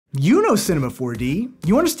You know Cinema 4D,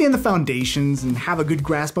 you understand the foundations and have a good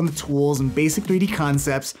grasp on the tools and basic 3D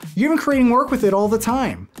concepts, you're even creating work with it all the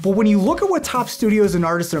time. But when you look at what top studios and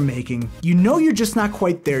artists are making, you know you're just not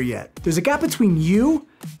quite there yet. There's a gap between you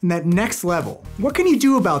and that next level. What can you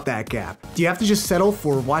do about that gap? Do you have to just settle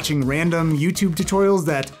for watching random YouTube tutorials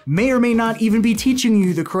that may or may not even be teaching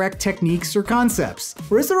you the correct techniques or concepts?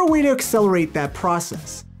 Or is there a way to accelerate that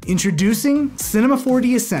process? Introducing Cinema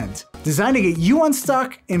 4D Ascent, designed to get you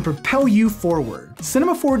unstuck and propel you forward.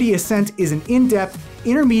 Cinema 4D Ascent is an in-depth,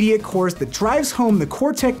 intermediate course that drives home the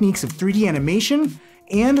core techniques of 3D animation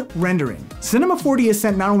and rendering. Cinema 4D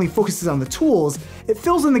Ascent not only focuses on the tools, it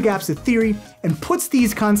fills in the gaps of theory and puts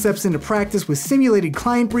these concepts into practice with simulated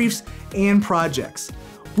client briefs and projects.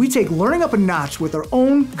 We take learning up a notch with our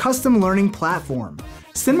own custom learning platform.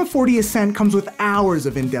 Cinema 4D Ascent comes with hours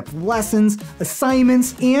of in-depth lessons,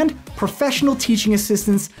 assignments, and professional teaching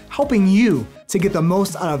assistants helping you to get the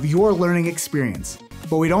most out of your learning experience.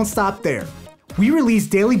 But we don't stop there. We release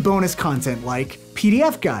daily bonus content like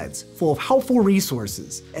PDF guides full of helpful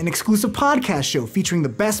resources, an exclusive podcast show featuring the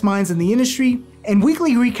best minds in the industry, and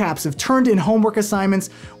weekly recaps of turned-in homework assignments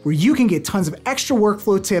where you can get tons of extra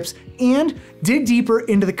workflow tips and dig deeper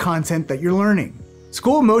into the content that you're learning.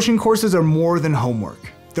 School of Motion courses are more than homework.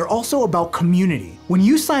 They're also about community. When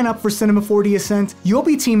you sign up for Cinema 4D Ascent, you'll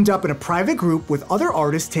be teamed up in a private group with other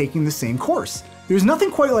artists taking the same course. There's nothing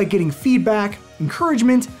quite like getting feedback,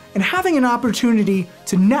 encouragement, and having an opportunity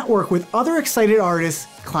to network with other excited artists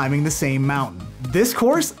climbing the same mountain. This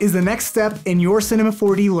course is the next step in your Cinema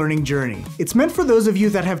 4D learning journey. It's meant for those of you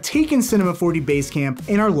that have taken Cinema 4D Basecamp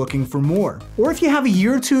and are looking for more. Or if you have a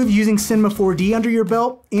year or two of using Cinema 4D under your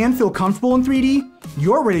belt and feel comfortable in 3D,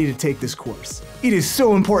 you're ready to take this course. It is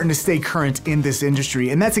so important to stay current in this industry,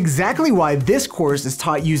 and that's exactly why this course is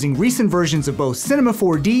taught using recent versions of both Cinema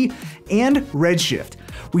 4D and Redshift.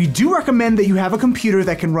 We do recommend that you have a computer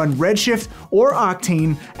that can run Redshift or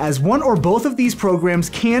Octane, as one or both of these programs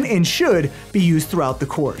can and should be used throughout the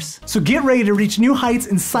course. So get ready to reach new heights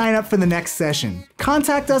and sign up for the next session.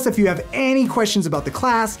 Contact us if you have any questions about the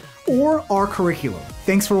class or our curriculum.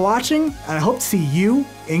 Thanks for watching, and I hope to see you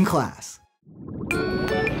in class.